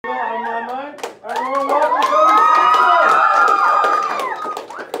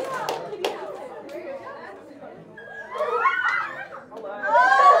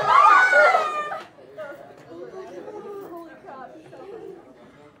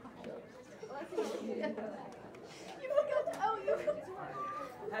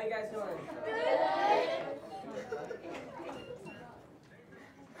doing?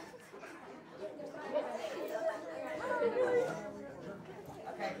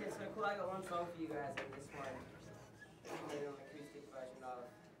 Okay, kids, so cool. I got one song for you guys, and this one is an acoustic version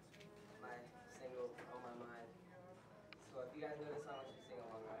of my single, On My Mind. So if you guys know the song, you should sing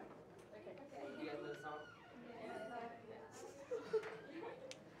along, right? Okay. You guys know the song?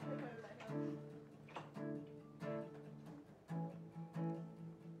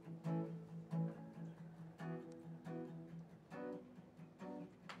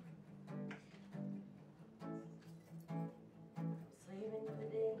 Sleeping for the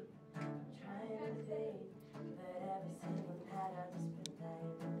day, trying to fade, but every single night I've just been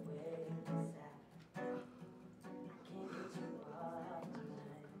lying awake inside. I can't get you off my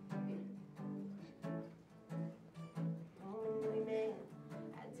mind. Only man,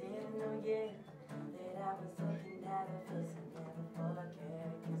 I didn't know yet that I was looking at a face I never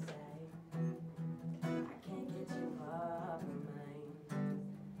forget. 'Cause I can't get you off my mind.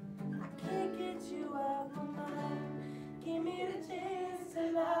 I can't get you off my mind. Give me the chance to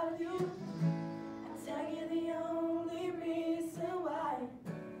love you. I tell you the only reason why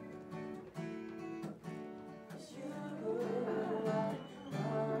is you are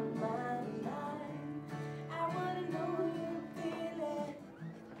on my mind. I wanna know you feel it.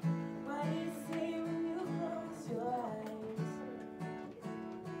 What do you see when you close your eyes?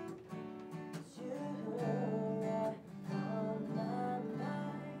 Is you are on my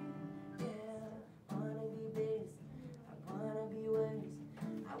mind. Yeah, wanna be best. I wanna be worse.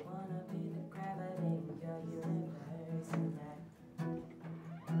 I wanna be the gravity in your universe. And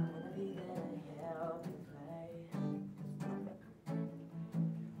I wanna be there to help you fly.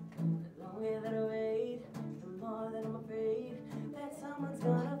 The longer that I wait, the more that I'm afraid that someone's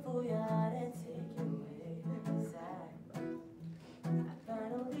gonna fool your heart and take you away. 'Cause I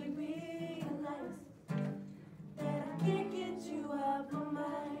finally realized that I can't get you off my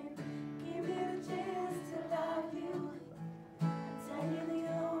mind. Give me the chance to love you. I tell you the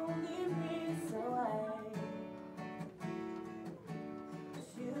only reason why is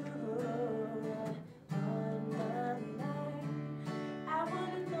you are on my mind. I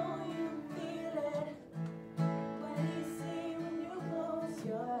wanna know you feel it. What do you see when you close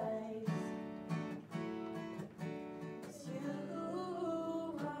your eyes? Is you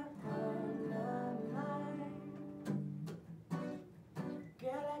are on my mind.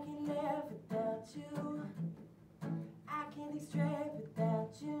 Girl, I can't live without you. I can't think straight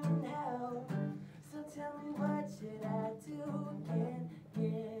without you now. So tell me, what should I do? Can't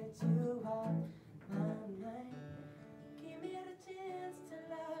get you off my mind. Give me the chance to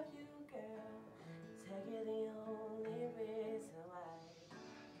love you, girl. Tell you the only reason why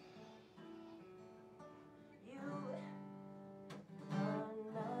you on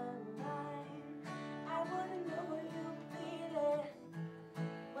my mind. I wanna know you feel it.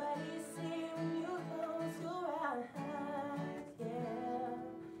 What do you see when you close your eyes? Yeah,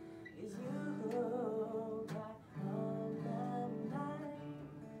 is you right on my mind.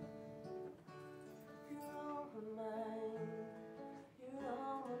 You're on my mind. You're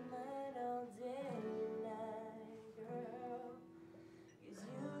on my mind all day and night, girl. Is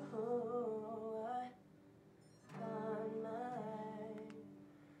you right on my mind,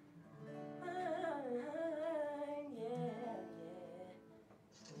 yeah, yeah.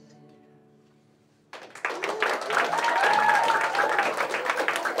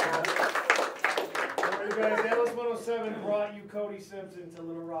 Alright guys, Alice 107 brought you Cody Simpson to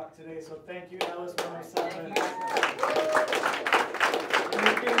Little Rock today, so thank you Alice 107.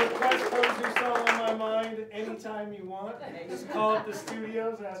 You can request Cody's song On My Mind anytime you want. Just call up the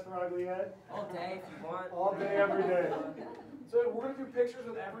studios and ask for Ugly Head. All day if you want. All day, every day. So we're going to do pictures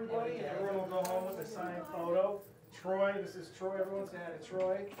with everybody and everyone will go home with a signed photo. Troy, this is Troy. Everyone say hi to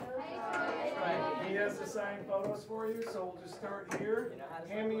Troy. He has the signed photos for you, so we'll just start here.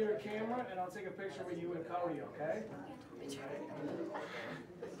 Hand me your camera and I'll take a picture with you and Cody, okay?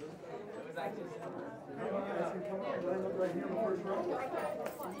 Everyone guys can come up. Line up right here in the first row.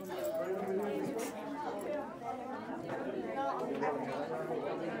 Right over here.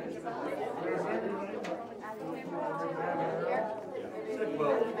 There's everybody.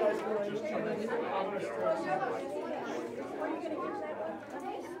 Well, you guys can just come in. I'm going to stretch.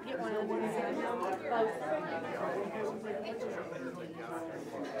 Get one of these.